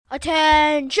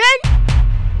Attention!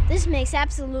 This makes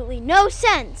absolutely no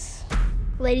sense.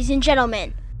 Ladies and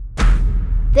gentlemen,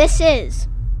 this is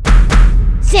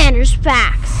Xander's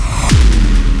Facts.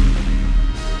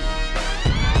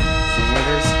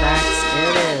 Xander's Facts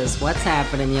it is. What's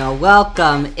happening, y'all?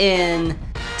 Welcome in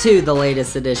to the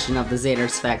latest edition of the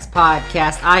Xander's Facts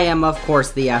podcast. I am, of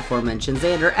course, the aforementioned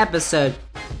Xander. Episode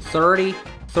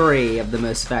 33 of the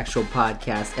most factual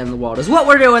podcast in the world is what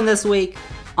we're doing this week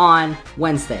on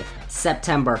Wednesday,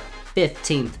 September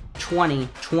 15th,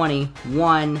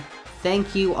 2021.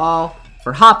 Thank you all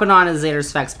for hopping on to the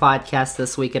Xander's Facts podcast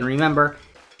this week. And remember,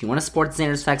 if you want to support the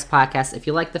Xander's Facts podcast, if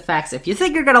you like the facts, if you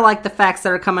think you're going to like the facts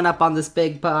that are coming up on this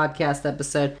big podcast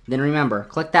episode, then remember,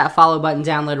 click that follow button,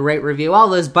 download, rate, review, all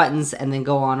those buttons, and then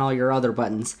go on all your other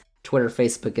buttons. Twitter,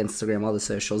 Facebook, Instagram, all the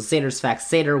socials. Xander's Facts,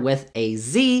 Xander with a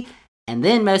Z. And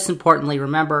then, most importantly,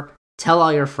 remember, tell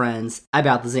all your friends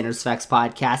about the Xander's Facts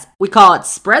podcast. We call it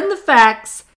Spreading the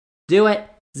Facts. Do it,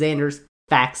 Xander's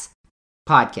Facts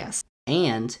podcast.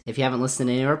 And if you haven't listened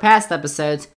to any of our past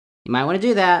episodes, you might want to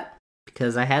do that,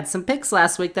 because I had some picks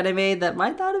last week that I made that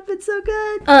might not have been so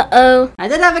good. Uh-oh. I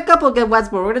did have a couple good ones,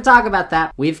 but we're going to talk about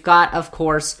that. We've got, of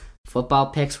course,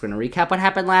 football picks. We're going to recap what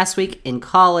happened last week in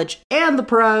college and the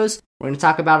pros. We're going to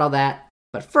talk about all that.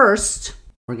 But first,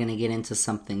 we're going to get into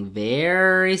something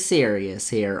very serious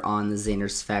here on the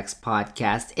Xander's Facts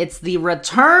podcast. It's the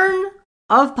return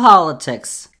of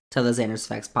politics to the Xander's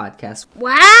Facts podcast.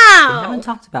 Wow! We haven't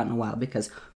talked about in a while because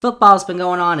football's been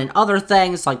going on and other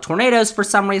things like tornadoes for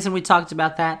some reason. We talked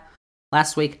about that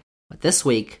last week. But this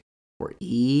week, we're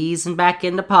easing back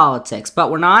into politics.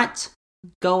 But we're not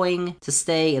going to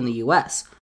stay in the U.S.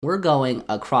 We're going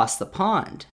across the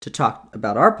pond to talk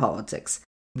about our politics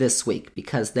this week,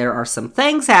 because there are some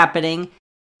things happening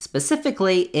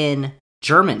specifically in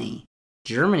Germany.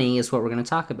 Germany is what we're going to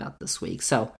talk about this week.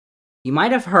 So you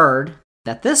might have heard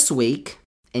that this week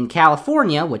in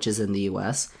California, which is in the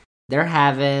US, they're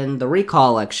having the recall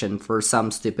election for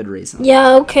some stupid reason.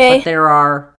 Yeah, okay. But there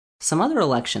are some other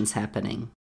elections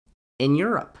happening in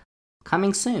Europe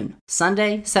coming soon.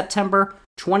 Sunday, September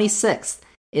 26th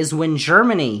is when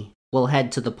Germany will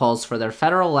head to the polls for their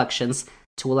federal elections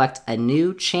to elect a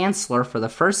new chancellor for the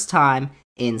first time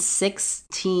in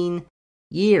 16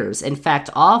 years. In fact,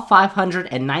 all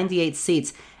 598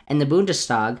 seats in the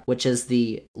Bundestag, which is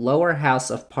the lower house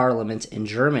of parliament in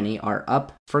Germany, are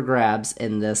up for grabs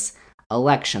in this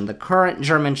election. The current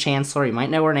German chancellor, you might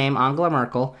know her name, Angela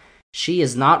Merkel, she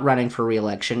is not running for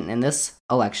re-election, and this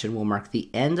election will mark the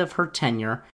end of her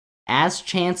tenure as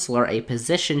chancellor, a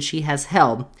position she has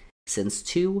held since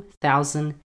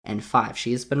 2005.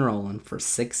 She has been rolling for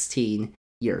 16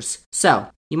 years. So,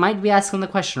 you might be asking the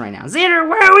question right now, Xander,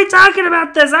 why are we talking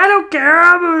about this? I don't care.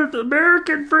 I'm an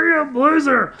American freedom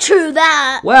loser. True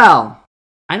that. Well,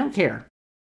 I don't care.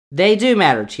 They do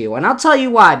matter to you, and I'll tell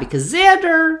you why. Because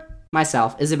Xander,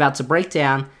 myself, is about to break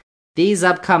down these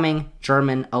upcoming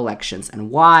German elections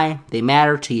and why they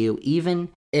matter to you, even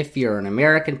if you're an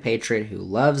American patriot who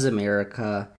loves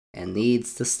America and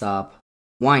needs to stop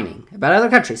whining about other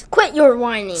countries. Quit your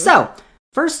whining. So,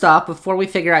 first off, before we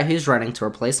figure out who's running to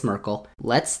replace Merkel,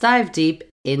 let's dive deep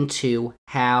into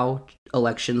how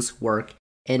elections work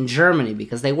in Germany,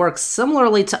 because they work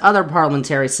similarly to other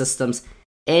parliamentary systems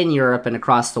in Europe and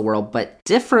across the world, but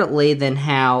differently than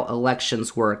how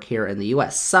elections work here in the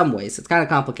US. Some ways. It's kind of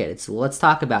complicated, so let's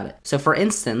talk about it. So, for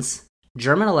instance,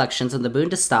 German elections in the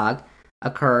Bundestag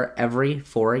occur every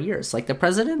 4 years, like the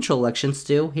presidential elections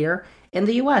do here in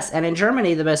the US. And in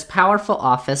Germany, the most powerful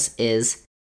office is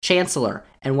Chancellor.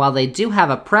 And while they do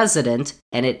have a president,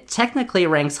 and it technically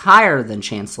ranks higher than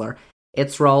Chancellor,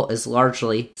 its role is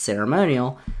largely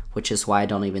ceremonial, which is why I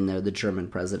don't even know the German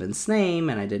president's name,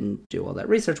 and I didn't do all that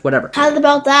research, whatever. How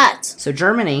about that? So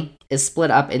Germany is split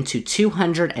up into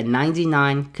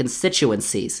 299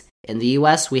 constituencies. In the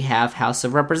US, we have House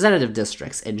of Representative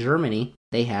districts. In Germany,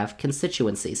 they have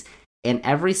constituencies. And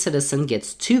every citizen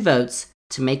gets 2 votes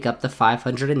to make up the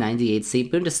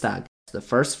 598-seat Bundestag. The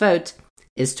first vote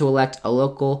is to elect a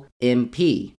local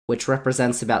MP, which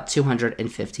represents about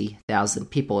 250,000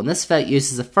 people. And this vote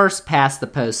uses a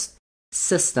first-past-the-post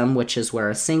system, which is where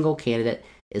a single candidate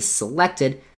is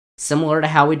selected, similar to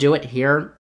how we do it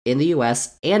here in the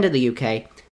US and in the UK,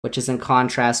 which is in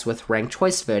contrast with ranked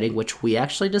choice voting, which we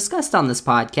actually discussed on this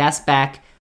podcast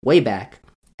way back,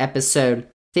 episode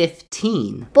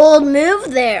 15. Bold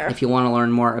move there. If you want to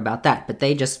learn more about that. But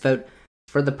they just vote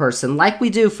for the person like we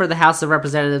do for the House of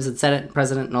Representatives and Senate and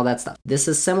President and all that stuff. This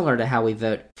is similar to how we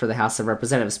vote for the House of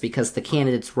Representatives, because the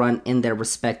candidates run in their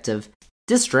respective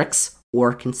districts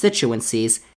or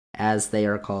constituencies, as they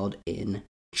are called in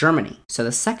Germany. So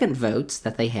the second vote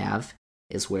that they have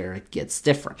is where it gets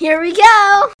different. Here we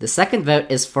go. The second vote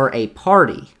is for a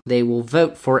party. They will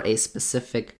vote for a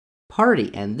specific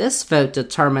party, and this vote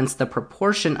determines the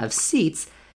proportion of seats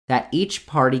that each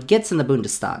party gets in the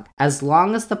Bundestag, as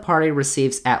long as the party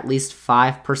receives at least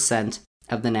 5%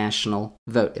 of the national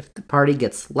vote. If the party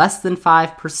gets less than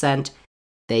 5%,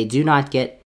 they do not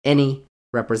get any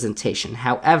representation.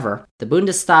 However, the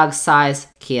Bundestag size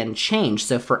can change.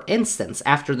 So for instance,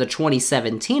 after the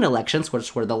 2017 elections,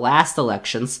 which were the last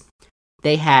elections,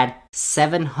 they had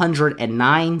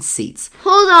 709 seats.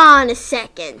 Hold on a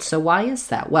second. So why is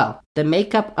that? Well, the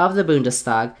makeup of the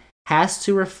Bundestag has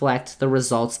to reflect the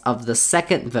results of the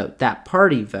second vote, that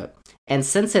party vote. And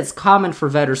since it's common for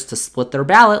voters to split their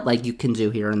ballot, like you can do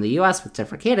here in the US with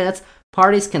different candidates,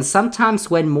 parties can sometimes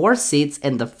win more seats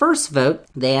in the first vote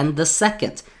than the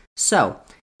second. So,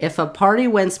 if a party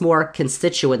wins more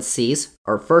constituencies,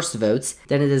 or first votes,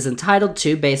 than it is entitled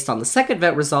to based on the second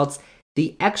vote results,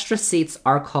 the extra seats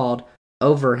are called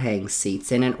overhang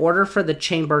seats. And in order for the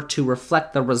chamber to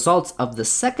reflect the results of the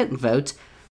second vote,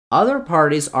 other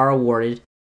parties are awarded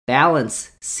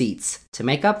balance seats to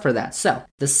make up for that. So,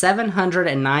 the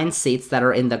 709 seats that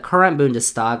are in the current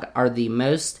Bundestag are the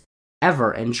most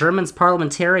ever, and German's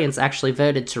parliamentarians actually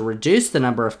voted to reduce the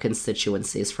number of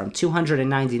constituencies from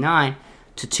 299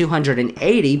 to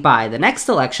 280 by the next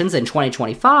elections in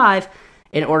 2025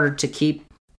 in order to keep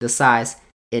the size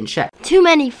in check. Too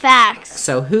many facts.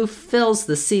 So who fills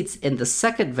the seats in the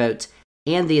second vote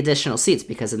and the additional seats?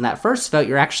 Because in that first vote,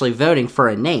 you're actually voting for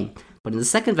a name. But in the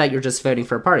second vote, you're just voting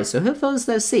for a party. So who fills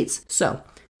those seats? So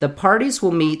the parties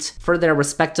will meet for their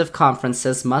respective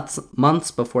conferences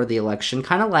months before the election,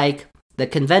 kind of like the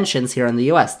conventions here in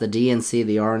the US, the DNC,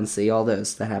 the RNC, all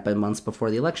those that happen months before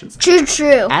the elections.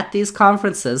 True. At these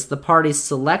conferences, the parties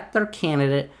select their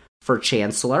candidate for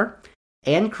chancellor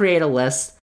and create a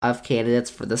list of candidates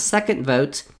for the second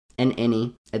vote and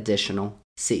any additional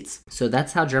seats. So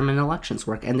that's how German elections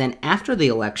work. And then after the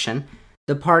election,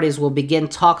 the parties will begin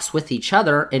talks with each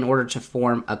other in order to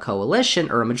form a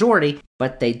coalition or a majority,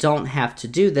 but they don't have to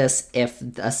do this if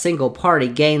a single party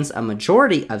gains a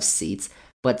majority of seats.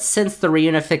 But since the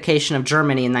reunification of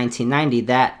Germany in 1990,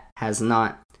 that has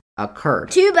not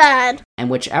occurred. Too bad. And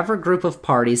whichever group of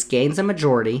parties gains a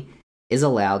majority is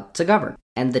allowed to govern.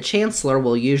 And the chancellor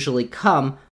will usually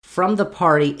come from the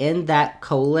party in that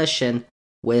coalition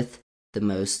with the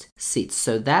most seats.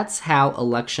 So that's how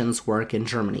elections work in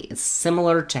Germany. It's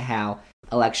similar to how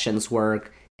elections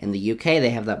work in the UK. They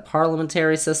have that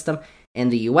parliamentary system. In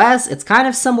the US, it's kind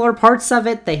of similar parts of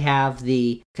it. They have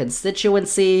the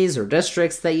constituencies or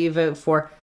districts that you vote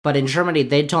for. But in Germany,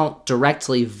 they don't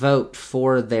directly vote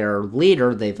for their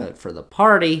leader. They vote for the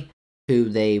party who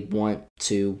they want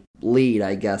to lead,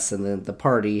 I guess. And then the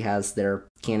party has their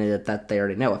candidate that they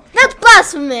already know of. That's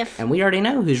blasphemous. And we already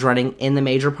know who's running in the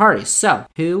major parties. So,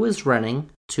 who is running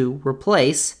to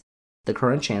replace the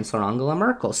current Chancellor Angela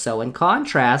Merkel? So, in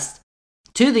contrast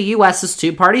to the US's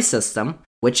two-party system,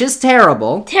 which is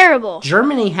terrible.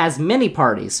 Germany has many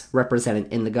parties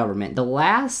represented in the government. The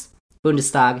last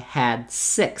Bundestag had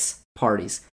 6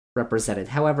 parties represented.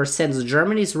 However, since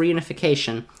Germany's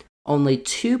reunification, only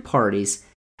 2 parties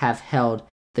have held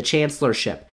the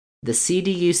chancellorship. The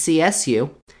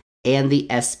CDU-CSU and the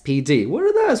SPD. What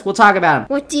are those? We'll talk about them.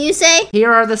 What do you say?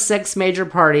 Here are the 6 major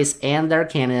parties and their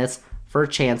candidates for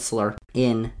chancellor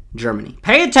in Germany.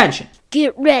 Pay attention.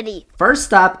 Get ready.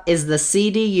 First up is the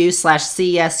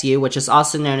CDU/CSU, which is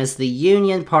also known as the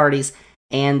Union Parties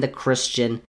and the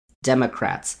Christian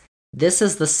Democrats. This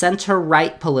is the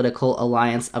center-right political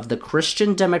alliance of the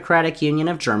Christian Democratic Union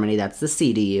of Germany, that's the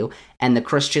CDU, and the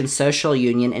Christian Social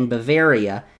Union in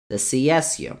Bavaria, the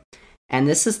CSU. And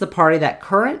this is the party that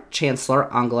current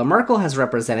Chancellor Angela Merkel has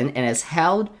represented and has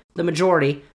held the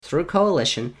majority through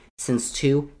coalition since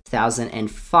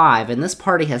 2005. And this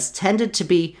party has tended to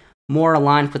be more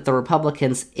aligned with the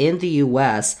Republicans in the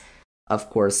U.S. Of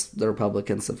course, the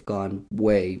Republicans have gone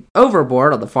way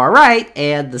overboard on the far right,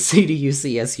 and the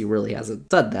CDU-CSU really hasn't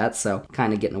done that, so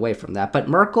kind of getting away from that. But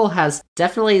Merkel has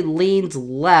definitely leaned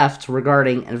left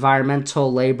regarding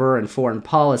environmental, labor, and foreign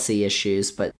policy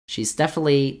issues, but she's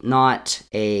definitely not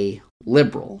a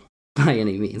liberal by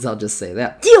any means, I'll just say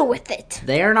that. Deal with it.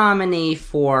 Their nominee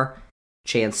for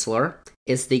Chancellor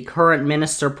is the current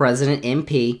Minister-President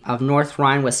MP of North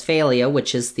Rhine-Westphalia,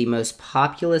 which is the most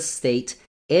populous state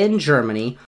in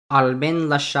Germany, Armin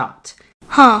Laschet.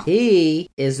 He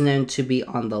is known to be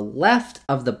on the left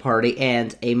of the party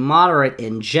and a moderate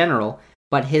in general,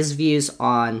 but his views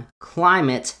on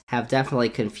climate have definitely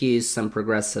confused some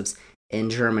progressives in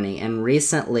Germany. And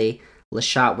recently,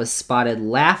 Laschet was spotted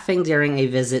laughing during a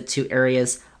visit to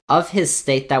areas of his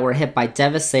state that were hit by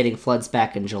devastating floods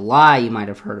back in July. You might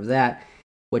have heard of that,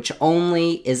 which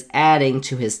only is adding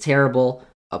to his terrible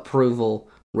approval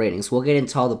ratings. We'll get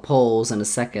into all the polls in a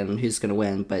second, who's going to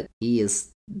win, but he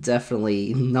is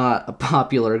definitely not a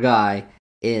popular guy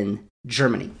in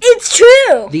Germany. It's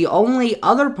true! The only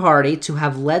other party to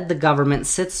have led the government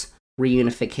since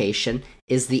reunification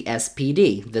is the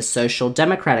SPD, the Social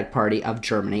Democratic Party of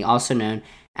Germany, also known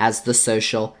as the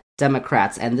Social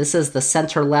Democrats. And this is the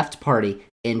center-left party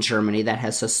in Germany that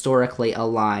has historically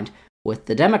aligned with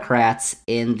the Democrats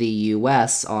in the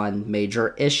U.S. on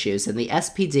major issues. And the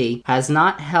SPD has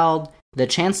not held the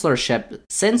chancellorship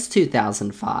since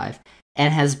 2005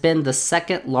 and has been the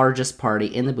second largest party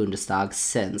in the Bundestag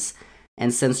since.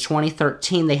 And since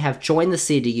 2013, they have joined the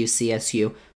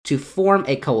CDU-CSU to form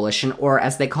a coalition, or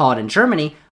as they call it in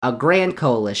Germany, a grand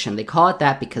coalition. They call it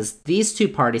that because these two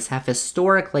parties have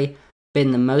historically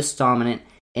been the most dominant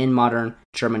in modern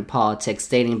German politics,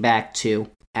 dating back to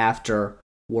after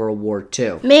World War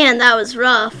II. Man, that was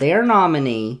rough. Their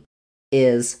nominee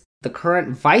is the current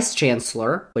Vice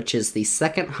Chancellor, which is the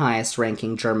second highest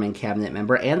ranking German cabinet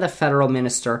member, and the Federal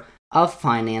Minister of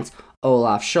Finance,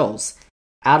 Olaf Scholz.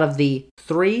 Out of the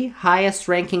three highest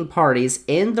ranking parties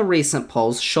in the recent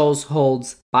polls, Scholz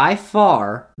holds by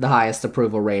far the highest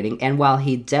approval rating, and while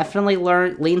he definitely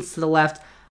leans to the left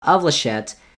of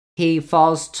Laschet, he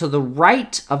falls to the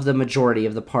right of the majority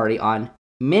of the party on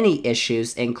many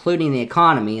issues, including the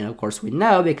economy, and of course we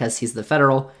know because he's the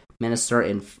Federal Minister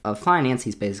of Finance,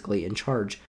 he's basically in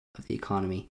charge of the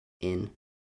economy in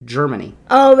Germany.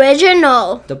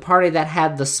 Original. The party that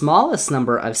had the smallest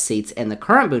number of seats in the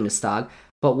current Bundestag,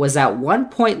 but was at one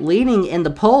point leading in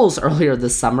the polls earlier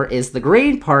this summer, is the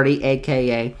Green Party,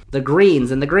 aka the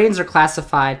Greens. And the Greens are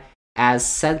classified as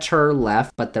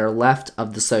center-left, but they're left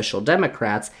of the Social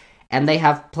Democrats, and they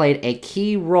have played a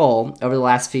key role over the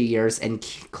last few years in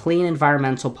clean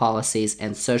environmental policies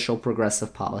and social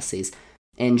progressive policies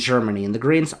in Germany. And the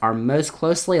Greens are most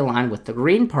closely aligned with the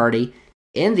Green Party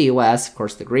in the U.S. Of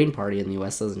course, the Green Party in the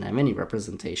U.S. doesn't have any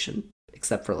representation,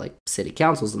 except for like city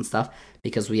councils and stuff,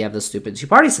 because we have the stupid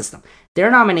two-party system. Their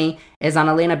nominee is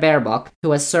Annalena Baerbock,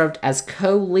 who has served as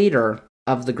co-leader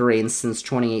of the Greens since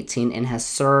 2018 and has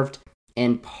served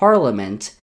in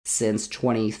Parliament since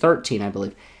 2013, I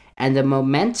believe. And the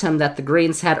momentum that the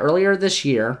Greens had earlier this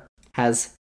year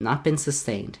has not been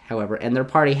sustained, however, and their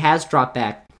party has dropped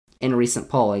back in recent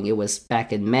polling. It was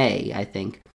back in May, I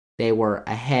think. They were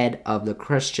ahead of the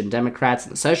Christian Democrats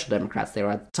and the Social Democrats. They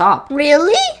were at the top.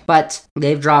 Really? But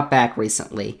they've dropped back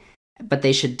recently. But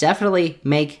they should definitely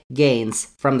make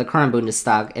gains from the current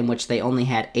Bundestag, in which they only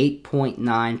had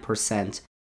 8.9%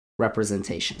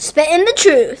 representation. Spitting the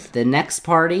truth. The next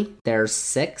party, there's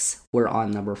 6. We're on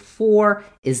number 4,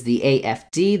 is the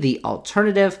AfD, the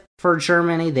Alternative for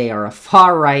Germany. They are a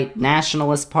far-right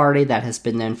nationalist party that has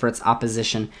been known for its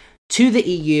opposition to the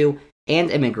EU and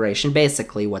immigration,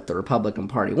 basically what the Republican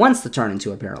Party wants to turn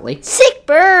into, apparently. Sick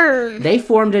burn! They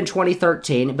formed in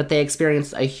 2013, but they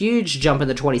experienced a huge jump in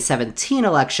the 2017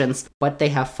 elections, but they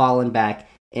have fallen back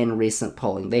in recent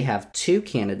polling. They have 2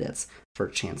 candidates for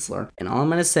chancellor, and all I'm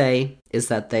going to say is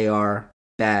that they are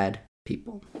bad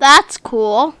people. That's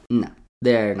cool. No,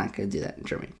 they're not going to do that in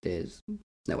Germany. There's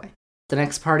no way. The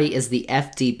next party is the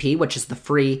FDP, which is the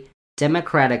Free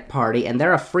Democratic Party, and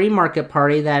they're a free market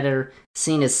party that are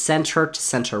seen as center to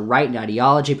center-right in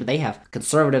ideology, but they have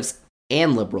conservatives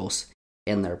and liberals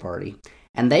in their party.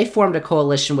 And they formed a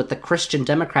coalition with the Christian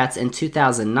Democrats in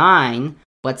 2009,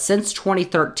 but since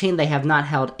 2013 they have not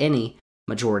held any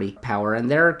majority power, and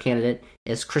their candidate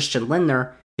is Christian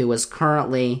Lindner, who is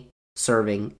currently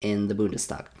serving in the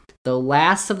Bundestag. The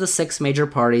last of the 6 major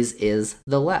parties is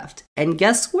the left. And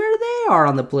guess where they are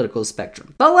on the political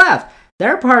spectrum? The left!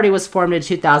 Their party was formed in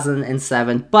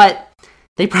 2007, but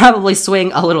they probably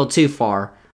swing a little too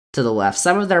far to the left.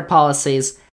 Some of their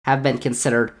policies have been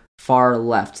considered far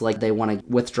left, like they want to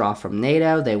withdraw from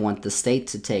NATO, they want the state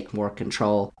to take more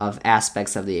control of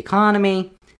aspects of the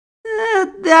economy.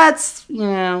 That's,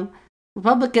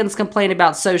 Republicans complain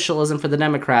about socialism for the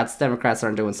Democrats. Democrats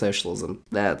aren't doing socialism.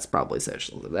 That's probably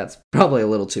socialism. That's probably a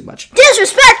little too much.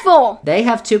 Disrespectful! They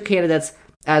have 2 candidates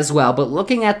as well, but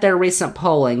looking at their recent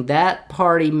polling, that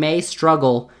party may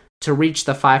struggle to reach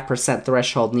the 5%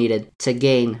 threshold needed to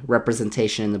gain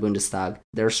representation in the Bundestag.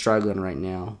 They're struggling right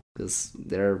now because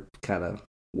they're kind of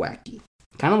wacky.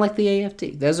 Kind of like the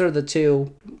AfD. Those are the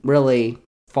 2 really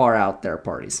far out there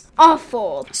parties.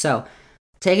 Awful. So,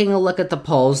 taking a look at the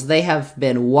polls, they have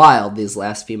been wild these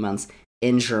last few months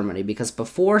in Germany, because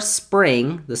before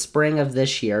spring, the spring of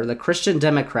this year, the Christian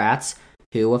Democrats,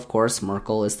 who, of course,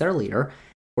 Merkel is their leader,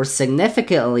 were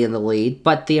significantly in the lead,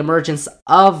 but the emergence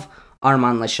of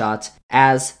Armand Laschet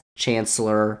as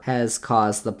chancellor has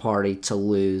caused the party to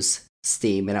lose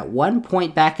steam. And at one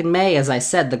point back in May, as I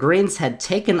said, the Greens had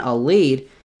taken a lead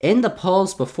in the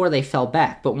polls before they fell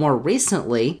back. But more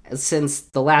recently, since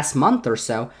the last month or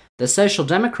so, the Social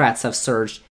Democrats have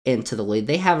surged into the lead.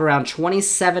 They have around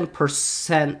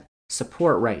 27%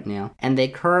 support right now, and they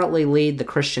currently lead the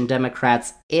Christian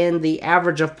Democrats in the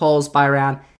average of polls by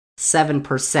around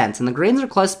 7%. And the Greens are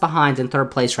close behind in third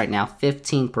place right now,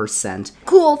 15%.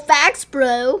 Cool facts,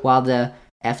 bro. While the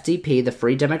FDP, the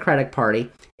Free Democratic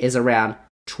Party, is around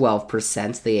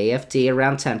 12%, the AFD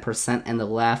around 10%, and the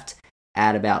left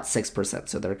at about 6%.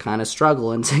 So they're kind of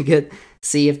struggling to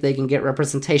see if they can get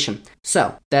representation.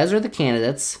 So those are the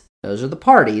candidates. Those are the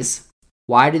parties.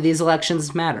 Why do these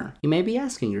elections matter? You may be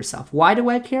asking yourself, why do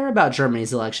I care about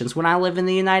Germany's elections when I live in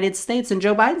the United States and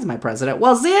Joe Biden's my president?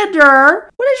 Well, Xander,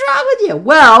 what is wrong with you?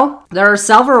 Well, there are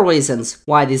several reasons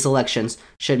why these elections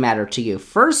should matter to you.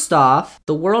 First off,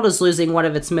 the world is losing one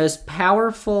of its most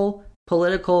powerful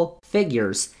political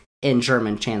figures in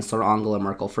German Chancellor Angela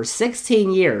Merkel. For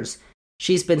 16 years,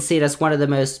 she's been seen as one of the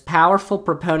most powerful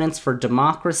proponents for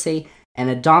democracy and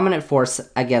a dominant force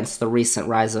against the recent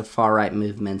rise of far-right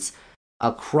movements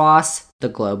across the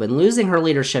globe. And losing her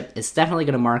leadership is definitely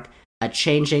going to mark a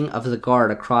changing of the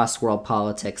guard across world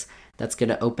politics that's going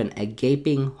to open a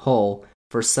gaping hole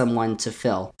for someone to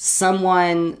fill.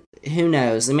 Someone, who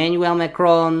knows, Emmanuel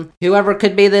Macron, whoever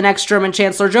could be the next German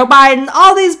Chancellor, Joe Biden,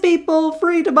 all these people,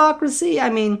 free democracy. I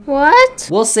mean, what?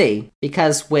 We'll see.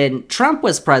 Because when Trump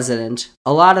was president,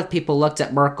 a lot of people looked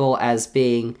at Merkel as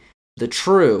being the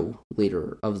true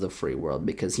leader of the free world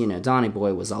because, Donny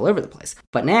Boy was all over the place.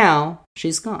 But now,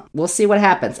 she's gone. We'll see what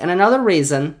happens. And another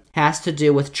reason has to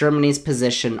do with Germany's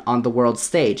position on the world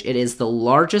stage. It is the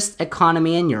largest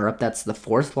economy in Europe. That's the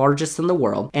fourth largest in the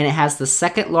world. And it has the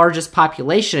second largest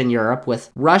population in Europe, with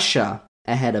Russia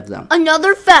ahead of them.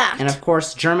 Another fact. And of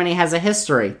course, Germany has a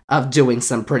history of doing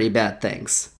some pretty bad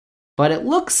things. But it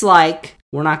looks like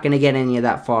we're not going to get any of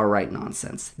that far-right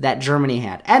nonsense that Germany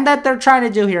had, and that they're trying to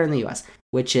do here in the U.S.,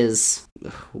 which is,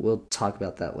 we'll talk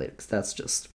about that later, because that's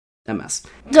just a mess.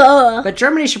 Duh. But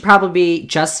Germany should probably be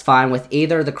just fine with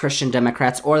either the Christian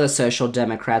Democrats or the Social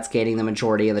Democrats gaining the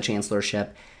majority of the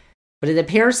chancellorship. But it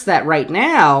appears that right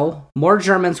now, more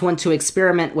Germans want to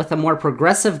experiment with a more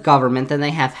progressive government than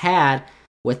they have had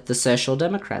with the Social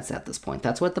Democrats at this point.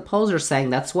 That's what the polls are saying.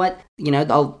 That's what,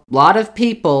 a lot of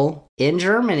people in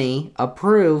Germany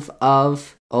approve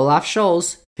of Olaf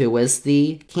Scholz, who is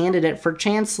the candidate for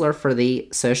chancellor for the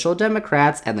Social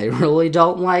Democrats, and they really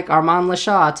don't like Armand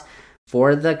Laschet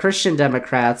for the Christian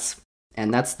Democrats,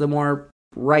 and that's the more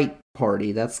right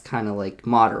party. That's kind of like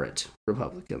moderate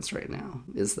Republicans right now,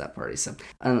 is that party. So,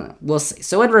 I don't know. We'll see.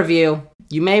 So in review,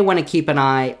 you may want to keep an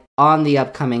eye on the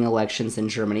upcoming elections in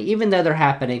Germany, even though they're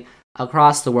happening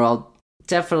across the world.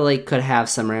 Definitely could have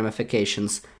some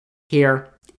ramifications here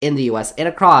in the US and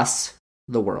across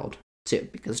the world too,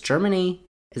 because Germany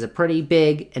is a pretty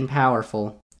big and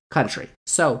powerful country.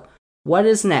 So what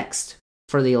is next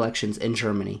for the elections in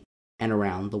Germany and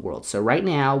around the world? So right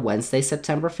now, Wednesday,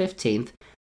 September 15th,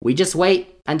 we just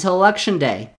wait until Election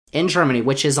Day in Germany,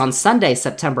 which is on Sunday,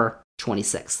 September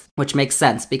 26th, which makes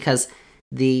sense because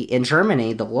in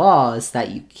Germany, the law is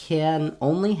that you can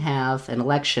only have an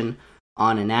election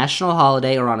on a national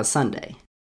holiday or on a Sunday,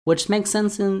 which makes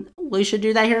sense, and we should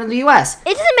do that here in the US.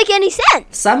 It doesn't make any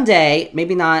sense. Someday,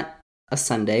 maybe not a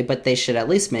Sunday, but they should at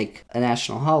least make a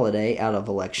national holiday out of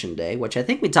Election Day, which I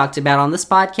think we talked about on this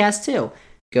podcast too.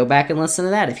 Go back and listen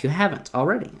to that if you haven't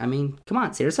already. I mean, come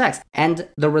on, serious facts. And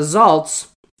the results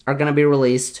are going to be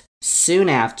released soon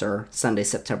after Sunday,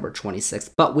 September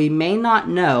 26th, but we may not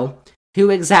know who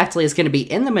exactly is going to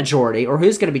be in the majority or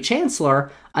who's going to be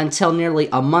chancellor until nearly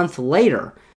a month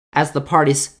later, as the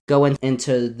parties go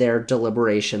into their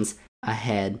deliberations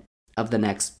ahead of the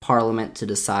next parliament to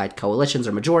decide coalitions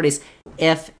or majorities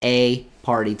if a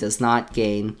party does not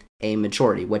gain a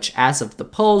majority, which as of the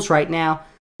polls right now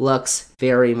looks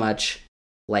very much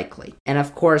likely. And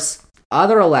of course,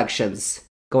 other elections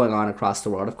going on across the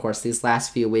world. Of course, these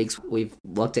last few weeks we've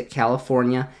looked at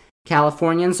California.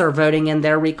 Californians are voting in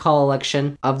their recall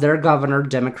election of their governor,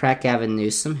 Democrat Gavin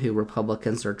Newsom, who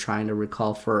Republicans are trying to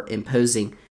recall for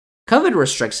imposing COVID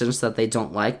restrictions that they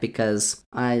don't like because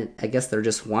I guess they're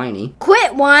just whiny.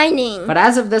 Quit whining. But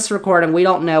as of this recording, we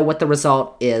don't know what the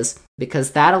result is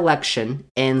because that election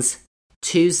ends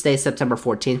Tuesday, September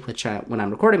 14th, when I'm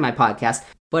recording my podcast.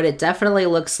 But it definitely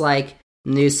looks like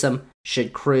Newsom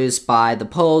should cruise by. The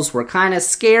polls were kind of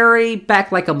scary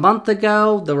back like a month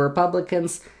ago. The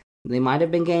Republicans They might have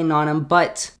been gaining on him,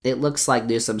 but it looks like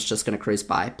Newsom's just going to cruise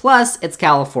by. Plus, it's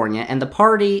California, and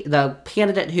the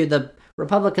candidate who the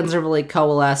Republicans are really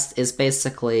coalesced is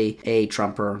basically a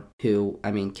Trumper who,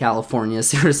 California is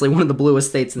seriously one of the bluest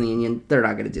states in the union. They're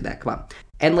not going to do that. Come on.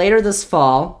 And later this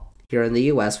fall, here in the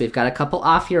U.S., we've got a couple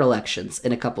off-year elections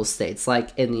in a couple states, like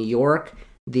in New York,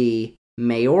 the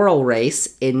mayoral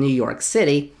race in New York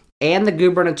City, and the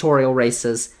gubernatorial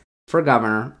races for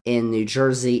governor in New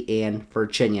Jersey and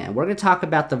Virginia. And we're going to talk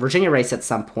about the Virginia race at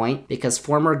some point because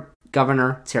former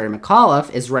Governor Terry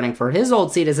McAuliffe is running for his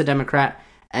old seat as a Democrat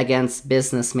against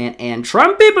businessman and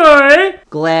Trumpy boy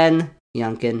Glenn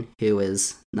Youngkin, who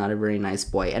is not a very nice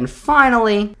boy. And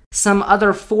finally, some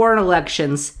other foreign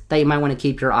elections that you might want to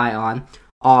keep your eye on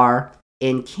are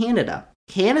in Canada.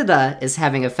 Canada is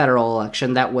having a federal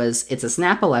election it's a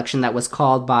snap election that was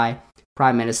called by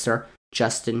Prime Minister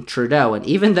Justin Trudeau. And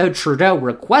even though Trudeau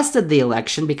requested the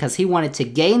election because he wanted to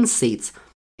gain seats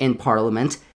in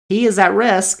Parliament, he is at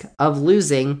risk of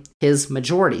losing his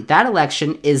majority. That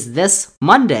election is this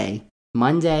Monday,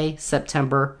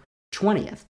 September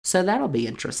 20th. So that'll be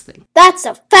interesting. That's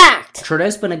a fact.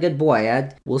 Trudeau's been a good boy.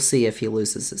 We'll see if he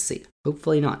loses his seat.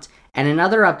 Hopefully not. And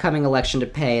another upcoming election to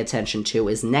pay attention to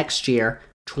is next year,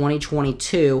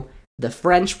 2022, the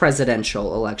French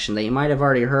presidential election that you might have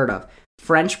already heard of.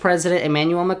 French President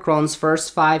Emmanuel Macron's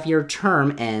first 5-year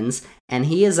term ends, and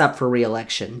he is up for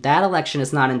re-election. That election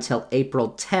is not until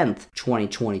April 10th,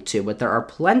 2022, but there are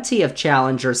plenty of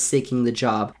challengers seeking the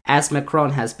job, as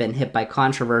Macron has been hit by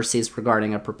controversies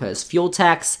regarding a proposed fuel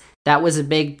tax. That was a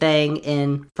big thing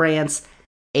in France,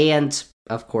 and,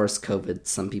 of course, COVID.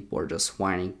 Some people are just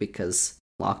whining because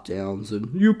lockdowns,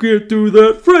 and you can't do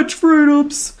that, French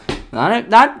freedoms!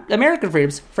 Not American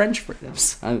freedoms, French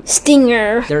freedoms.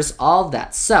 Stinger. There's all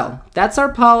that. So, that's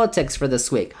our politics for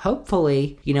this week.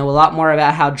 Hopefully, you know a lot more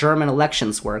about how German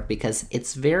elections work because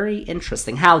it's very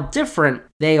interesting how different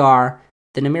they are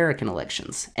than American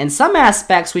elections. And some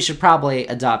aspects we should probably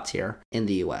adopt here in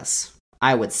the US,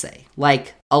 I would say.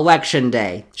 Like Election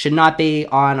Day should not be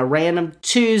on a random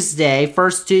Tuesday,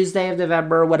 first Tuesday of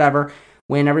November, whatever,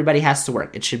 when everybody has to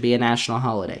work. It should be a national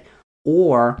holiday.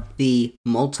 Or the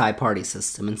multi-party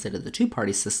system instead of the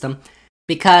two-party system,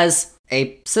 because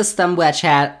a system which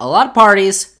had a lot of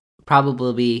parties would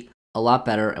probably be a lot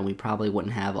better, and we probably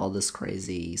wouldn't have all this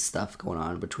crazy stuff going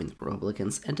on between the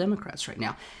Republicans and Democrats right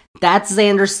now. That's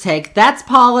Xander's take. That's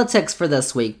politics for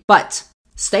this week. But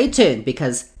stay tuned,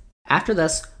 because after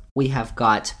this, we have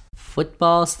got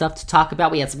football stuff to talk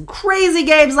about. We had some crazy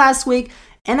games last week.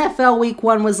 NFL Week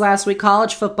 1 was last week.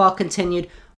 College football continued.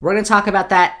 We're going to talk about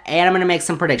that, and I'm going to make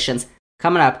some predictions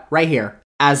coming up right here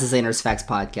as the Xander's Facts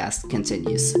podcast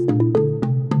continues.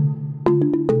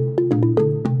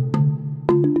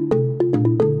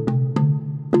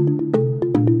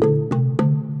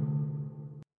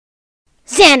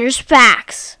 Xander's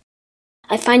Facts.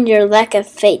 I find your lack of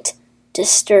faith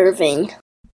disturbing.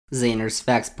 Xander's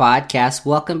Facts podcast.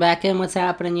 Welcome back in. What's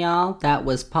happening, y'all? That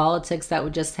was politics that we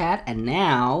just had, and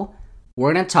now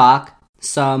we're going to talk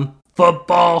some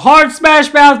football. Hard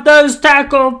smash mouth, nose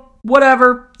tackle,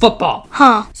 whatever. Football.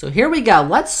 So here we go.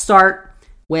 Let's start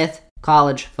with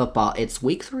college football. It's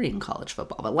week 3 in college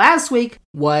football, but last week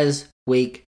was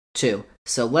week 2.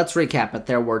 So let's recap it.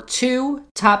 There were 2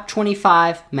 top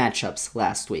 25 matchups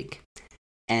last week,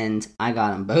 and I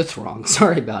got them both wrong.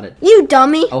 Sorry about it. You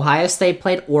dummy. Ohio State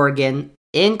played Oregon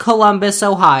in Columbus,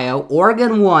 Ohio.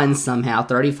 Oregon won somehow,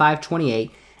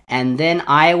 35-28. And then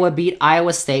Iowa beat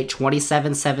Iowa State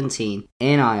 27-17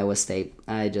 in Iowa State.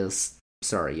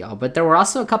 Sorry, y'all. But there were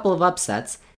also a couple of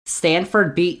upsets.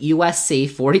 Stanford beat USC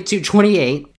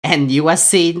 42-28, and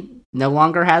USC no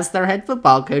longer has their head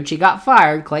football coach. He got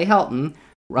fired, Clay Helton.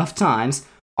 Rough times.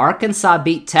 Arkansas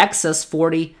beat Texas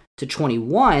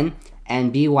 40-21,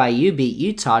 and BYU beat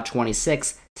Utah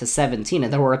 26-17.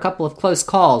 And there were a couple of close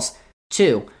calls,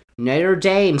 too. Notre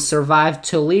Dame survived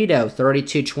Toledo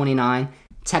 32-29.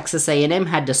 Texas A&M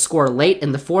had to score late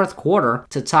in the fourth quarter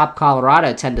to top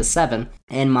Colorado 10-7,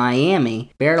 and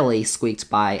Miami barely squeaked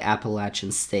by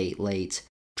Appalachian State late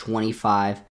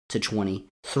 25-23.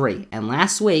 And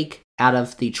last week, out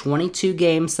of the 22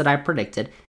 games that I predicted,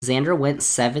 Xander went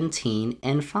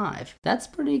 17-5. That's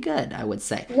pretty good, I would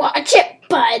say. Watch it,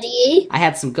 buddy. I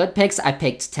had some good picks. I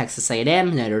picked Texas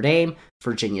A&M, Notre Dame,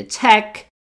 Virginia Tech.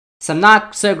 Some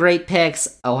not so great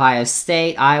picks: Ohio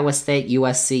State, Iowa State,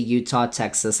 USC, Utah,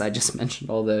 Texas. I just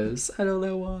mentioned all those. I don't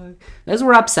know why. Those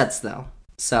were upsets, though.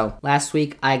 So, last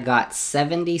week I got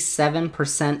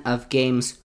 77% of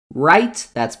games right.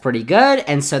 That's pretty good.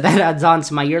 And so that adds on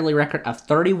to my yearly record of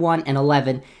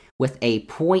 31-11, with a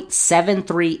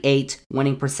 .738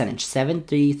 winning percentage.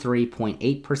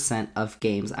 73.8% of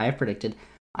games I have predicted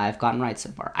I've gotten right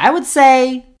so far. I would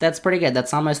say that's pretty good.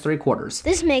 That's almost 3/4.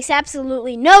 This makes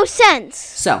absolutely no sense.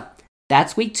 So,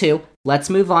 that's week 2. Let's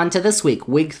move on to this week,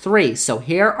 week 3. So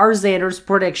here are Xander's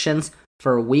predictions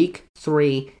for week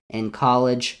 3 in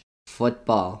college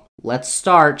football. Let's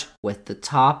start with the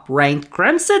top-ranked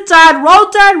Crimson Tide,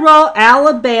 roll,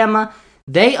 Alabama.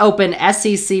 They open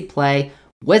SEC play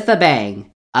with a bang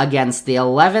against the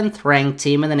 11th ranked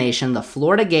team in the nation, the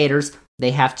Florida Gators.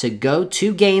 They have to go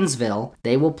to Gainesville.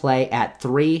 They will play at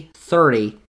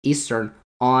 3:30 Eastern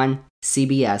on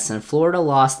CBS. And Florida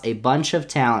lost a bunch of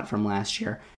talent from last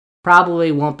year.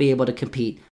 Probably won't be able to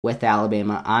compete with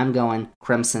Alabama. I'm going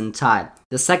Crimson Tide.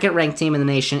 The second ranked team in the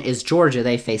nation is Georgia.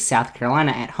 They face South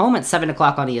Carolina at home at 7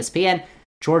 o'clock on ESPN.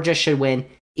 Georgia should win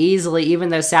easily, even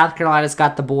though South Carolina's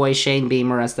got the boy Shane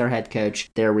Beamer as their head coach.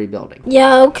 They're rebuilding.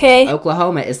 Yeah, okay.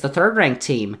 Oklahoma is the third ranked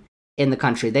team in the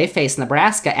country. They face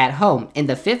Nebraska at home in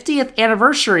the 50th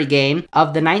anniversary game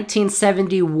of the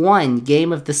 1971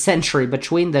 game of the century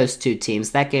between those two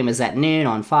teams. That game is at noon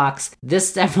on Fox.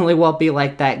 This definitely won't be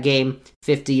like that game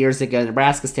 50 years ago.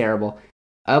 Nebraska's terrible.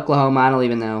 Oklahoma, I don't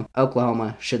even know.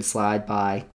 Oklahoma should slide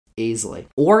by easily.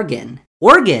 Oregon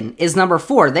is number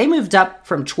 4. They moved up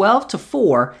from 12 to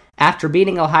 4 after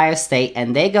beating Ohio State,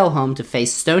 and they go home to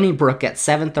face Stony Brook at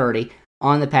 7:30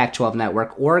 on the Pac-12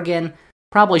 network. Oregon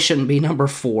probably shouldn't be number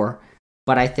 4,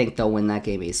 but I think they'll win that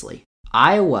game easily.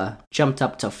 Iowa jumped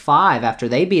up to 5 after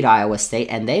they beat Iowa State,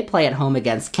 and they play at home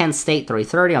against Kent State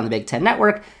 3:30 on the Big Ten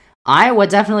Network. Iowa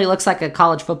definitely looks like a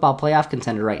college football playoff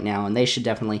contender right now, and they should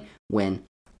definitely win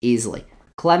easily.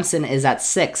 Clemson is at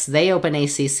 6. They open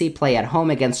ACC play at home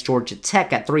against Georgia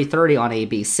Tech at 3:30 on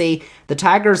ABC. The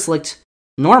Tigers looked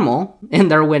normal in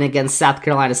their win against South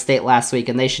Carolina State last week,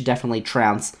 and they should definitely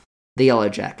trounce the Yellow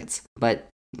Jackets. But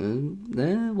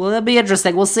well, it'll be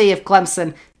interesting. We'll see if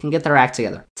Clemson can get their act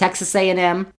together. Texas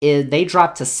A&M, they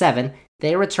dropped to 7.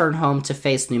 They return home to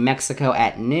face New Mexico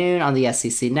at noon on the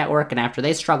SEC network, and after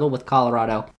they struggle with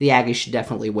Colorado, the Aggies should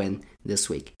definitely win this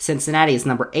week. Cincinnati is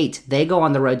number 8. They go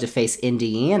on the road to face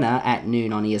Indiana at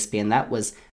noon on ESPN. That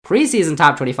was preseason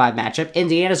top 25 matchup.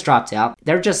 Indiana's dropped out.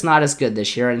 They're just not as good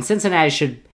this year, and Cincinnati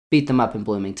should beat them up in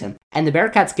Bloomington. And the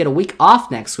Bearcats get a week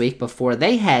off next week before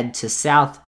they head to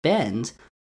South Bend.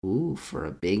 For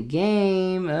a big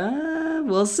game.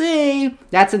 We'll see.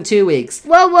 That's in 2 weeks.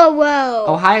 Whoa.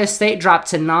 Ohio State dropped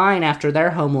to 9 after their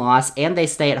home loss, and they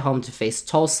stay at home to face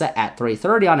Tulsa at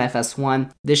 3:30 on FS1.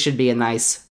 This should be a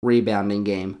nice rebounding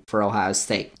game for Ohio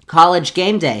State. College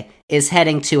Game Day is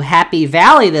heading to Happy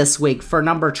Valley this week for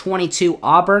number 22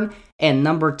 Auburn and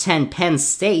number 10 Penn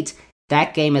State.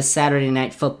 That game is Saturday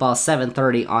Night Football,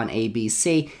 7:30 on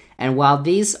ABC. And while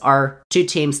these are two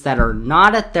teams that are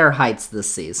not at their heights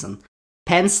this season,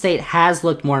 Penn State has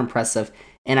looked more impressive,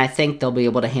 and I think they'll be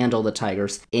able to handle the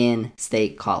Tigers in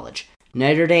State College.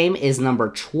 Notre Dame is number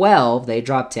 12. They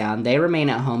drop down. They remain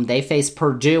at home. They face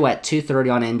Purdue at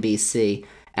 2:30 on NBC.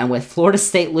 And with Florida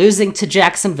State losing to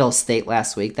Jacksonville State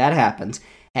last week, that happened,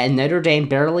 and Notre Dame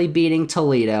barely beating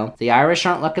Toledo, the Irish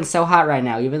aren't looking so hot right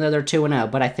now, even though they're 2-0,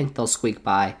 but I think they'll squeak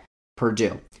by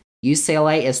Purdue.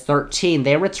 UCLA is 13.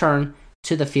 They return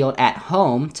to the field at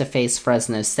home to face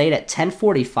Fresno State at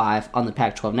 10:45 on the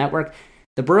Pac-12 network.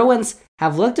 The Bruins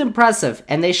have looked impressive,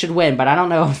 and they should win, but I don't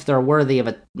know if they're worthy of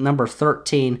a number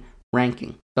 13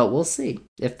 ranking. But we'll see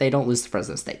if they don't lose to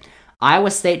Fresno State. Iowa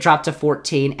State dropped to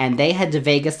 14, and they head to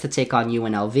Vegas to take on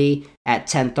UNLV at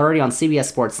 10:30 on CBS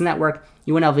Sports Network.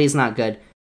 UNLV is not good.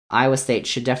 Iowa State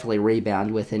should definitely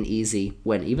rebound with an easy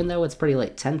win, even though it's pretty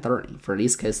late, 10:30 for an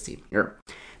East Coast team.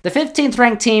 The 15th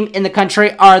ranked team in the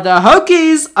country are the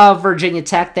Hokies of Virginia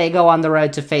Tech. They go on the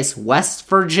road to face West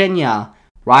Virginia.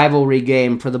 Rivalry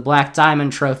game for the Black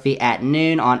Diamond Trophy at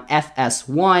noon on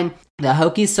FS1. The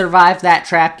Hokies survived that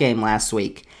trap game last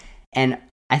week, and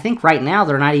I think right now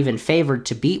they're not even favored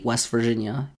to beat West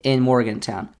Virginia in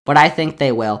Morgantown, but I think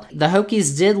they will. The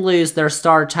Hokies did lose their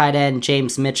star tight end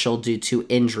James Mitchell due to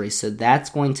injury, so that's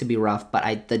going to be rough,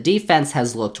 but the defense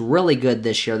has looked really good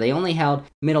this year. They only held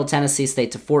Middle Tennessee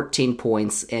State to 14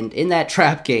 points, and in that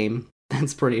trap game,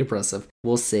 that's pretty impressive.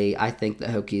 We'll see. I think the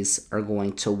Hokies are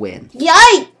going to win.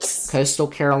 Yikes! Coastal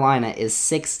Carolina is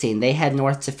 16. They head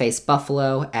north to face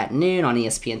Buffalo at noon on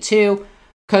ESPN2.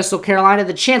 Coastal Carolina,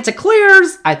 the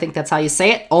Chanticleers, I think that's how you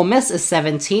say it. Ole Miss is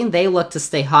 17. They look to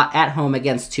stay hot at home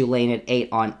against Tulane at 8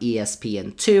 on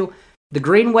ESPN2. The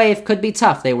Green Wave could be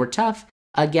tough. They were tough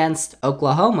against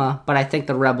Oklahoma, but I think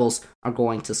the Rebels are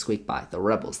going to squeak by. The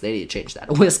Rebels, they need to change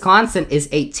that. Wisconsin is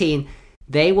 18.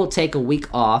 They will take a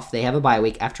week off. They have a bye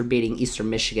week after beating Eastern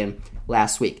Michigan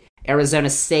last week. Arizona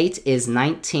State is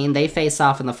 19. They face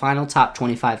off in the final top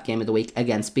 25 game of the week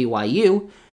against BYU,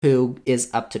 who is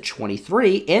up to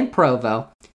 23 in Provo,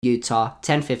 Utah,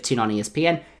 10:15 on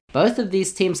ESPN. Both of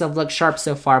these teams have looked sharp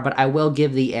so far, but I will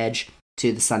give the edge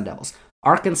to the Sun Devils.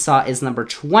 Arkansas is number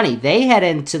 20. They head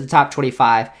into the top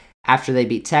 25 after they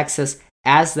beat Texas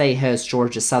as they host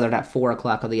Georgia Southern at 4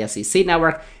 o'clock on the SEC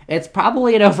Network. It's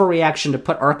probably an overreaction to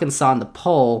put Arkansas on the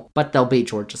poll, but they'll beat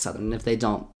Georgia Southern. And if they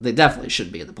don't, they definitely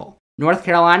should be in the poll. North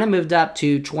Carolina moved up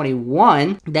to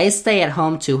 21. They stay at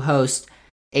home to host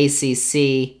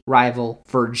ACC rival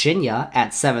Virginia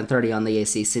at 7:30 on the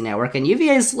ACC Network. And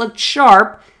UVA's looked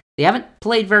sharp. They haven't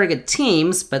played very good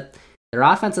teams, but their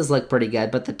offenses look pretty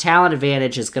good. But the talent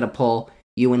advantage is going to pull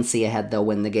UNC ahead. They'll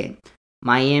win the game.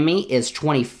 Miami is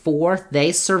 24th.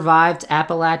 They survived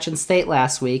Appalachian State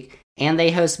last week, and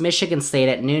they host Michigan State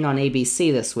at noon on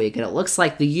ABC this week. And it looks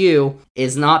like the U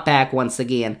is not back once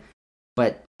again,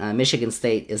 but Michigan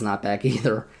State is not back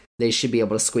either. They should be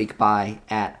able to squeak by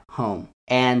at home.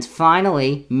 And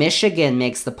finally, Michigan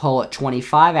makes the poll at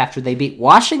 25 after they beat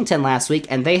Washington last week,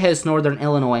 and they host Northern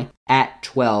Illinois at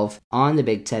 12 on the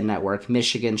Big Ten Network.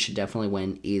 Michigan should definitely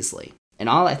win easily. And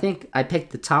I think I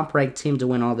picked the top-ranked team to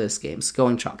win all those games.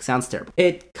 Going chalk. Sounds terrible.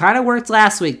 It kind of worked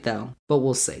last week, though, but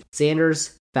we'll see.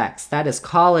 Xander's Facts. That is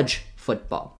college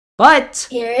football. But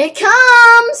here it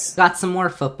comes! Got some more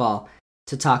football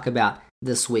to talk about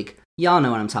this week. Y'all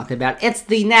know what I'm talking about. It's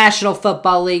the National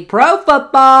Football League Pro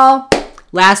Football.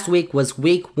 Last week was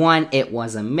week 1. It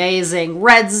was amazing.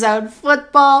 Red zone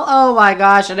football. Oh my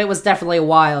gosh. And it was definitely a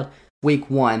wild week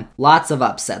 1. Lots of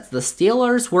upsets. The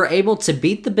Steelers were able to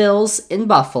beat the Bills in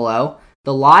Buffalo.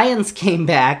 The Lions came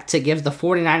back to give the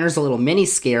 49ers a little mini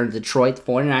scare in Detroit. The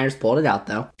 49ers pulled it out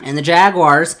though. And the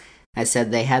Jaguars, I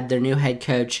said they had their new head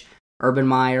coach, Urban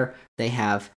Meyer. They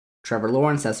have Trevor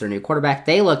Lawrence as their new quarterback.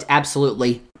 They looked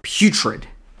absolutely putrid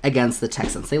against the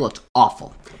Texans. They looked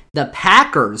awful. The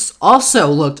Packers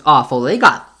also looked awful. They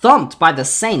got thumped by the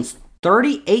Saints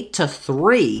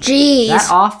 38-3. Jeez. That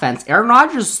offense, Aaron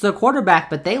Rodgers was the quarterback,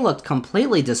 but they looked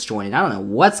completely disjointed. I don't know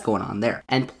what's going on there.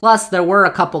 And plus, there were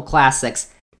a couple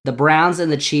classics. The Browns and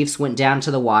the Chiefs went down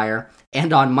to the wire.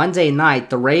 And on Monday night,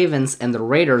 the Ravens and the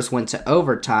Raiders went to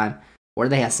overtime, where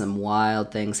they had some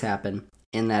wild things happen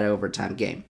in that overtime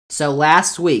game. So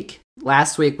last week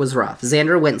was rough.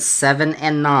 Xander went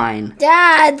 7-9.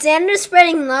 Dad, Xander's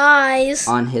spreading lies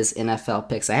on his NFL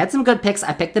picks. I had some good picks.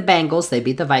 I picked the Bengals. They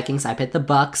beat the Vikings. I picked the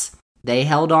Bucks. They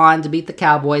held on to beat the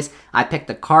Cowboys. I picked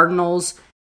the Cardinals.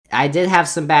 I did have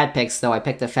some bad picks, though. I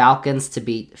picked the Falcons to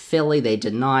beat Philly. They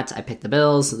did not. I picked the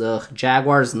Bills. The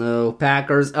Jaguars, no.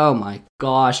 Packers, oh my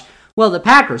gosh. Well, the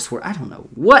Packers were, I don't know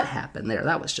what happened there.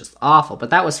 That was just awful.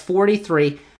 But that was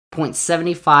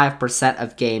 43.75%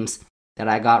 of games that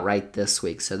I got right this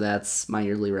week. So that's my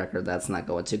yearly record. That's not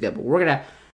going too good. But we're going to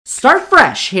start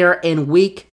fresh here in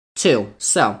week 2.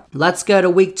 So let's go to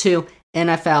week 2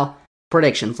 NFL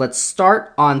predictions. Let's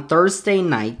start on Thursday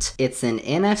night. It's an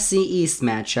NFC East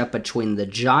matchup between the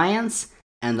Giants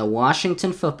and the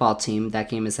Washington football team. That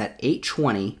game is at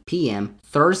 8:20 p.m.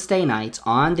 Thursday night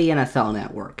on the NFL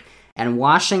Network. And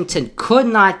Washington could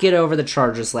not get over the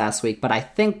Chargers last week, but I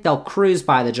think they'll cruise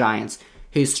by the Giants,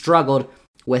 who struggled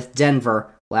with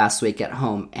Denver last week at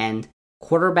home. And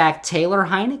quarterback Taylor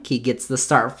Heineke gets the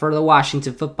start for the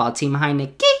Washington football team.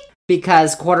 Heineke,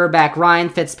 because quarterback Ryan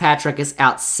Fitzpatrick is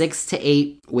out 6 to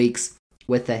 8 weeks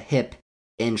with a hip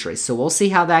injury. So we'll see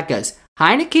how that goes.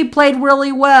 Heineke played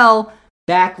really well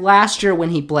back last year when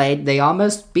he played. They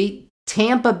almost beat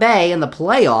Tampa Bay in the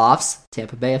playoffs.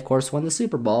 Tampa Bay, of course, won the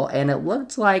Super Bowl, and it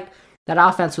looked like that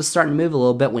offense was starting to move a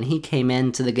little bit when he came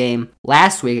into the game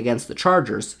last week against the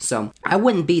Chargers. So I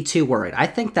wouldn't be too worried. I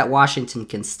think that Washington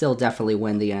can still definitely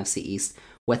win the NFC East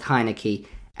with Heineke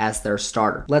as their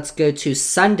starter. Let's go to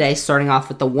Sunday, starting off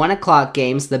with the 1 o'clock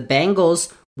games. The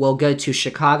Bengals will go to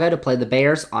Chicago to play the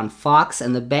Bears on Fox,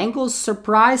 and the Bengals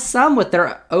surprised some with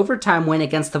their overtime win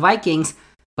against the Vikings,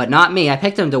 but not me. I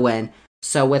picked them to win.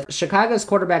 So with Chicago's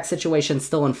quarterback situation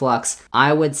still in flux,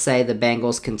 I would say the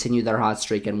Bengals continue their hot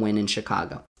streak and win in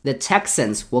Chicago. The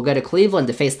Texans will go to Cleveland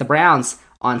to face the Browns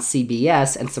on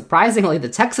CBS, and surprisingly, the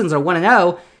Texans are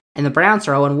 1-0, and the Browns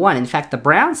are 0-1. In fact, the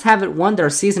Browns haven't won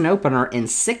their season opener in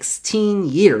 16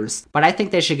 years, but I think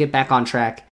they should get back on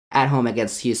track at home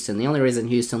against Houston. The only reason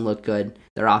Houston looked good,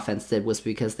 their offense did, was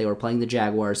because they were playing the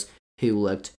Jaguars, who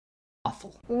looked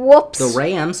awful. Whoops. The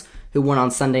Rams, who won on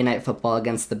Sunday Night Football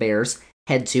against the Bears,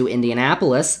 head to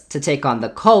Indianapolis to take on the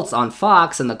Colts on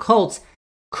Fox, and the Colts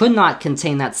could not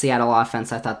contain that Seattle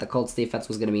offense. I thought the Colts defense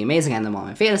was going to be amazing. I had them on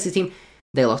my fantasy team.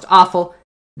 They looked awful.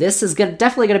 This is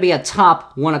definitely going to be a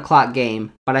top 1 o'clock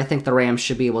game, but I think the Rams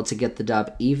should be able to get the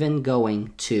dub even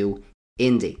going to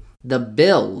Indy. The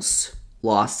Bills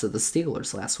lost to the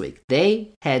Steelers last week.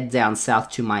 They head down south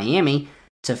to Miami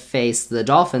to face the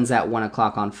Dolphins at 1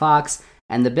 o'clock on Fox,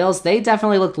 and the Bills, they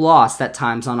definitely looked lost at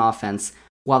times on offense.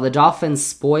 While the Dolphins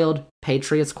spoiled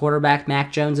Patriots quarterback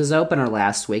Mac Jones' opener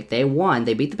last week, they won,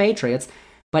 they beat the Patriots,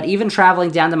 but even traveling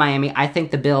down to Miami, I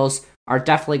think the Bills are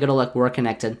definitely going to look more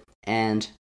connected and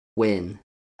win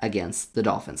against the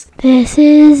Dolphins. This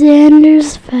is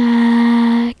Anders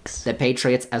Facts. The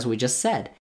Patriots, as we just said,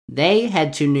 they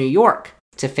head to New York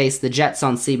to face the Jets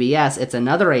on CBS. It's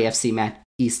another AFC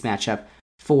East matchup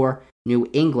for New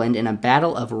England in a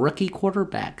battle of rookie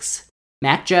quarterbacks.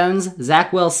 Mac Jones,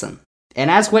 Zach Wilson. And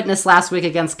as witnessed last week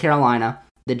against Carolina,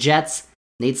 the Jets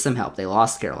need some help. They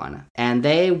lost Carolina, and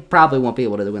they probably won't be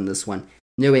able to win this one.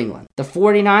 New England. The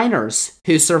 49ers,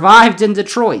 who survived in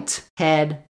Detroit,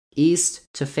 head east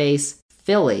to face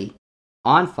Philly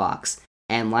on Fox.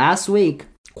 And last week,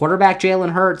 quarterback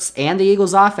Jalen Hurts and the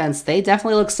Eagles offense, they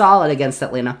definitely look solid against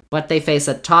Atlanta, but they face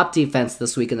a top defense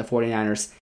this week in the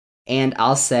 49ers. And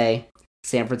I'll say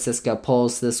San Francisco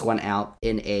pulls this one out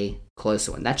in a close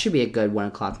one. That should be a good 1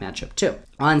 o'clock matchup too.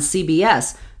 On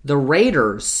CBS, the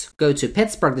Raiders go to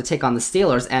Pittsburgh to take on the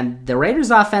Steelers, and the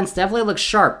Raiders offense definitely looks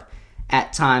sharp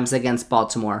at times against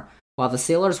Baltimore. While the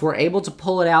Steelers were able to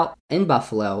pull it out in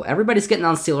Buffalo, everybody's getting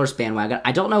on the Steelers bandwagon.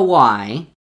 I don't know why.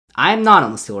 I'm not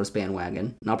on the Steelers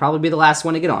bandwagon, and I'll probably be the last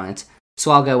one to get on it,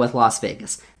 so I'll go with Las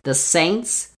Vegas. The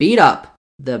Saints beat up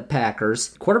the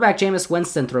Packers. Quarterback Jameis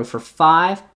Winston threw for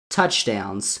 5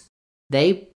 touchdowns.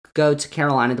 They go to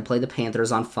Carolina to play the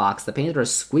Panthers on Fox. The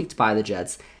Panthers squeaked by the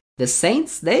Jets. The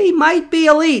Saints, they might be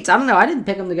elite. I don't know. I didn't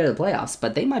pick them to go to the playoffs,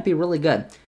 but they might be really good.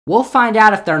 We'll find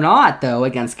out if they're not, though,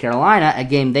 against Carolina, a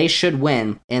game they should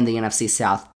win in the NFC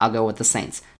South. I'll go with the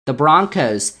Saints. The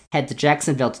Broncos head to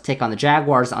Jacksonville to take on the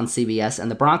Jaguars on CBS, and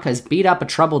the Broncos beat up a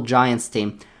troubled Giants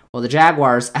team. Well, the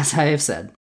Jaguars, as I have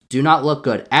said, do not look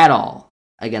good at all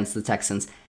against the Texans.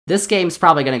 This game's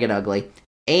probably going to get ugly,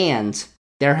 and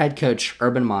their head coach,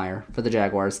 Urban Meyer, for the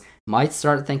Jaguars, might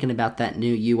start thinking about that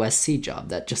new USC job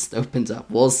that just opened up.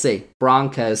 We'll see.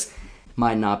 Broncos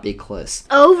might not be close.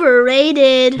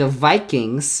 Overrated. The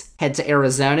Vikings head to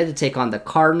Arizona to take on the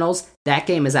Cardinals. That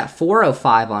game is at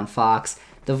 4:05 on Fox.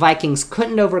 The Vikings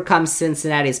couldn't overcome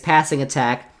Cincinnati's passing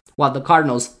attack, while the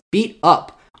Cardinals beat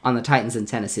up on the Titans in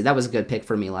Tennessee. That was a good pick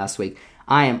for me last week.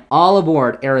 I am all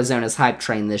aboard Arizona's hype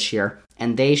train this year,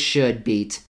 and they should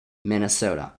beat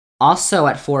Minnesota. Also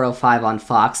at 4:05 on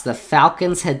Fox, the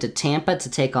Falcons head to Tampa to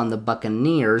take on the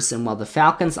Buccaneers, and while the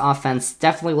Falcons' offense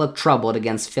definitely looked troubled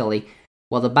against Philly,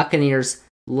 while the Buccaneers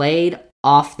laid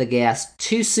off the gas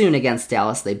too soon against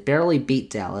Dallas, they barely beat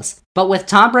Dallas. But with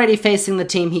Tom Brady facing the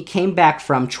team he came back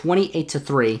from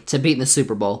 28-3 to beat in the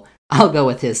Super Bowl, I'll go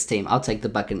with his team. I'll take the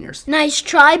Buccaneers. Nice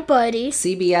try, buddy.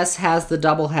 CBS has the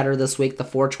doubleheader this week, the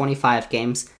 4:25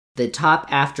 games. The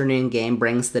top afternoon game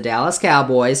brings the Dallas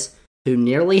Cowboys, who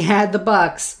nearly had the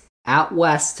Bucs, out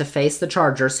west to face the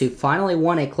Chargers, who finally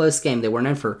won a close game. They were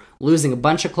known for losing a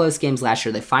bunch of close games last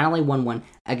year. They finally won one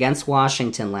against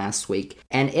Washington last week.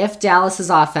 And if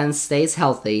Dallas's offense stays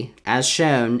healthy, as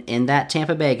shown in that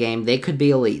Tampa Bay game, they could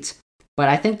be elite. But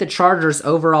I think the Chargers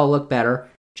overall look better.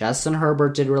 Justin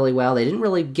Herbert did really well. They didn't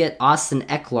really get Austin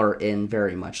Eckler in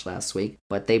very much last week,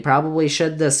 but they probably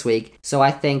should this week. So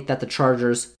I think that the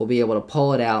Chargers will be able to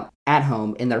pull it out at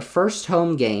home in their first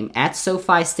home game at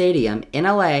SoFi Stadium in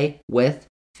LA with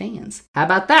fans. How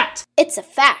about that? It's a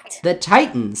fact. The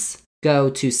Titans go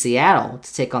to Seattle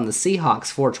to take on the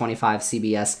Seahawks, 4:25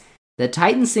 CBS. The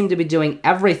Titans seem to be doing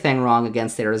everything wrong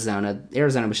against Arizona.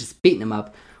 Arizona was just beating them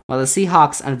up, while the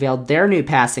Seahawks unveiled their new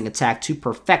passing attack to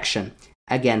perfection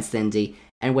against Indy.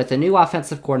 And with a new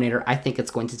offensive coordinator, I think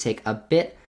it's going to take a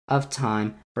bit of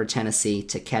time for Tennessee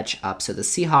to catch up. So the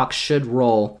Seahawks should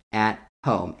roll at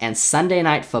home. And Sunday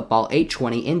Night Football,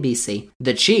 8:20 NBC,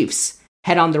 the Chiefs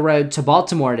head on the road to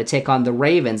Baltimore to take on the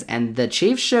Ravens. And the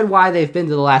Chiefs showed why they've been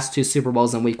to the last 2 Super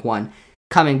Bowls in Week 1,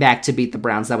 coming back to beat the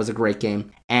Browns. That was a great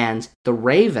game. And the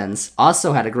Ravens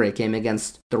also had a great game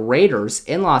against the Raiders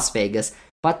in Las Vegas,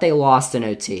 but they lost in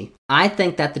OT. I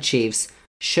think that the Chiefs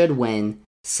should win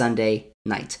Sunday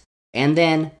night. And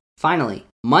then, finally,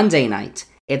 Monday night,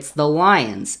 it's the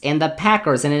Lions and the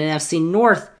Packers in an NFC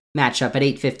North matchup at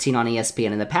 8:15 on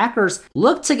ESPN. And the Packers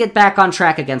look to get back on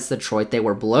track against Detroit. They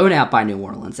were blown out by New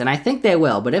Orleans, and I think they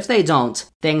will. But if they don't,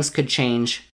 things could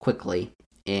change quickly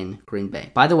in Green Bay.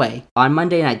 By the way, on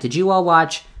Monday night, did you all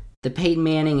watch the Peyton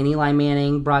Manning and Eli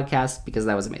Manning broadcast? Because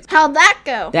that was amazing. How'd that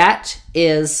go? That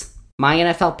is my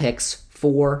NFL picks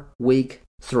for Week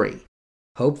 3.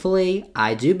 Hopefully,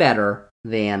 I do better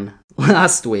than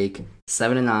last week.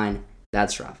 7-9.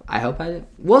 That's rough. I hope I do.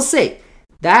 We'll see.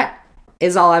 That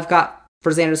is all I've got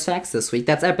for Xander's Facts this week.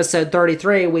 That's episode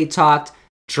 33. We talked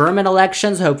German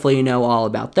elections. Hopefully, you know all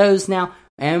about those now.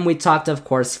 And we talked, of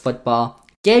course, football.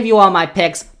 Gave you all my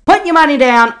picks. Put your money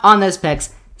down on those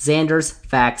picks. Xander's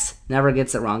Facts never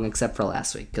gets it wrong except for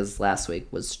last week, because last week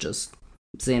was just,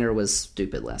 Xander was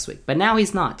stupid last week. But now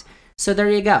he's not. So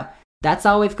there you go. That's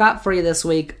all we've got for you this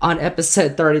week on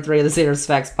episode 33 of the Xander's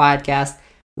Facts podcast.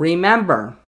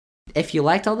 Remember, if you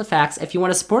liked all the facts, if you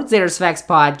want to support Xander's Facts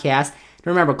podcast,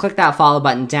 remember, click that follow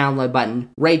button, download button,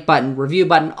 rate button, review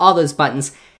button, all those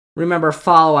buttons. Remember,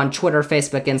 follow on Twitter,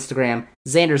 Facebook, Instagram,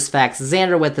 Xander's Facts,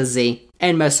 Xander with a Z,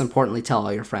 and most importantly, tell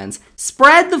all your friends.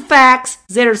 Spread the facts,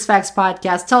 Xander's Facts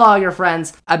podcast. Tell all your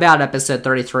friends about episode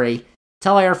 33.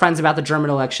 Tell all your friends about the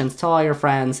German elections. Tell all your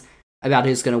friends about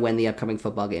who's going to win the upcoming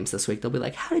football games this week. They'll be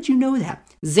like, how did you know that?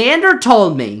 Xander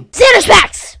told me. Xander's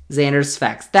Facts! Xander's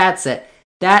Facts. That's it.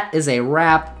 That is a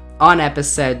wrap on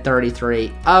episode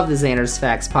 33 of the Xander's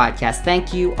Facts podcast.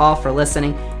 Thank you all for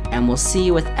listening, and we'll see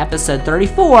you with episode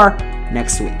 34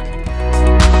 next week.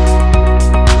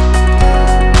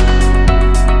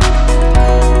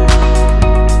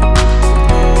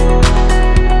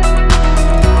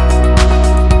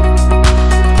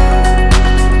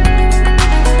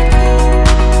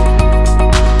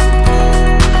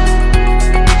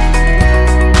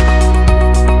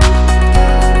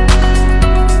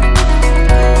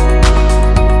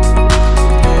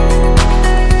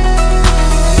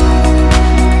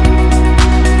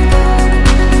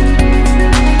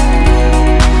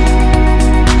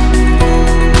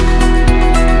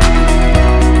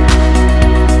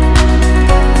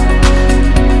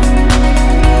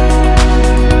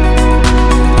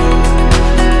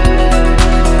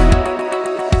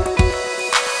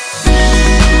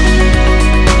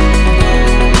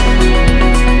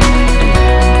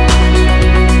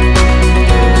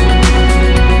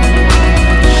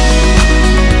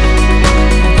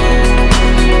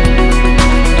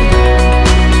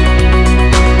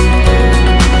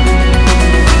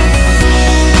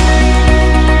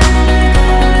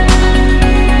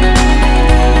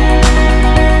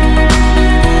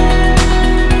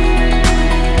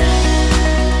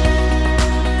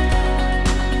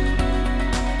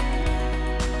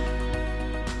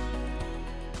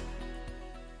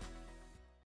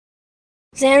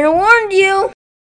 Xander warned you!